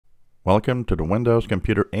Welcome to the Windows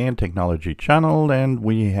Computer and Technology channel, and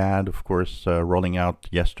we had, of course, rolling out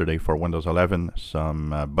yesterday for Windows 11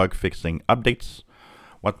 some bug fixing updates,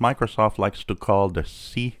 what Microsoft likes to call the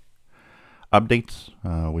C updates,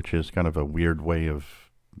 which is kind of a weird way of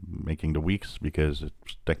making the weeks because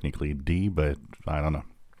it's technically D, but I don't know.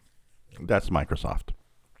 That's Microsoft.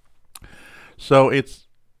 So it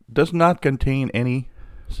does not contain any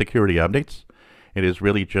security updates. It is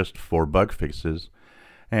really just for bug fixes.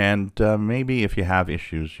 And maybe if you have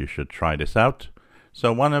issues, you should try this out.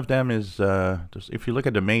 So one of them is, if you look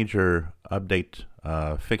at the major update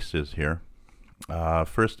fixes here,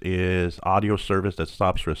 first is audio service that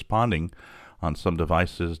stops responding on some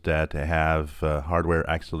devices that have hardware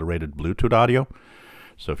accelerated Bluetooth audio.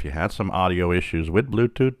 So if you had some audio issues with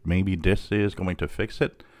Bluetooth, maybe this is going to fix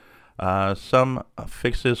it. Some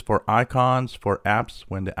fixes for icons for apps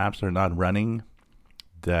when the apps are not running,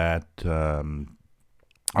 that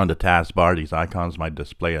on the taskbar, these icons might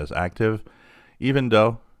display as active. Even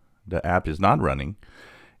though the app is not running,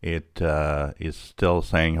 it is still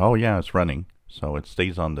saying, oh yeah, it's running. So it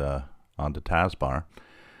stays on the taskbar.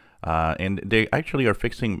 And they actually are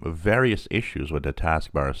fixing various issues with the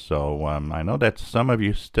taskbar. So I know that some of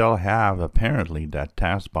you still have apparently that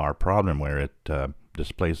taskbar problem where it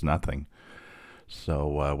displays nothing.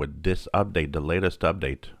 So with this update, the latest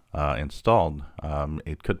update installed,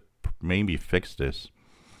 it could maybe fix this.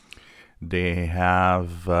 They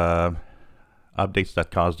have updates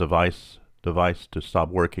that cause device to stop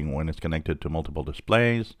working when it's connected to multiple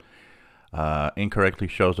displays. Incorrectly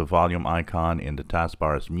shows the volume icon in the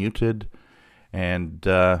taskbar as muted, and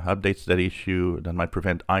updates that might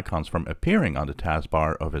prevent icons from appearing on the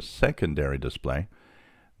taskbar of a secondary display.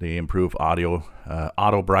 They improve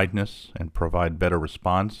auto brightness and provide better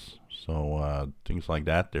response. So things like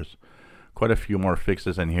that. There's quite a few more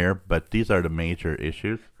fixes in here, but these are the major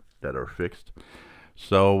issues that are fixed.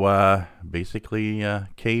 So basically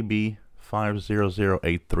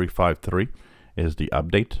KB5008353 is the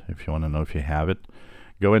update. If you want to know if you have it,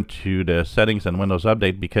 go into the settings and Windows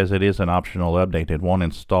Update, because it is an optional update. It won't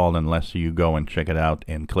install unless you go and check it out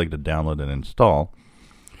and click the download and install.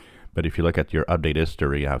 But if you look at your update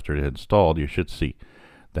history after it's installed, you should see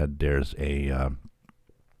that there's a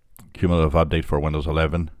cumulative update for Windows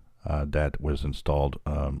 11 that was installed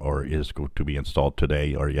or is going to be installed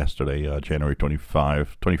today or yesterday, January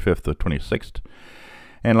 25th or 26th.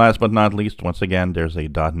 And last but not least, once again, there's a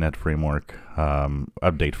 .NET Framework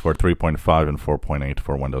update for 3.5 and 4.8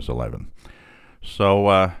 for Windows 11.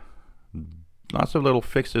 So lots of little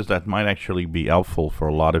fixes that might actually be helpful for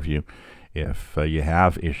a lot of you if you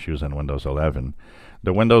have issues in Windows 11.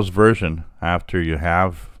 The Windows version, after you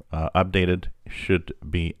have updated, should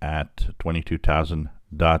be at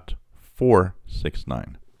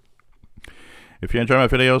 22,000.469. If you enjoy my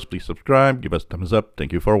videos, please subscribe, give us a thumbs up.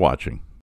 Thank you for watching.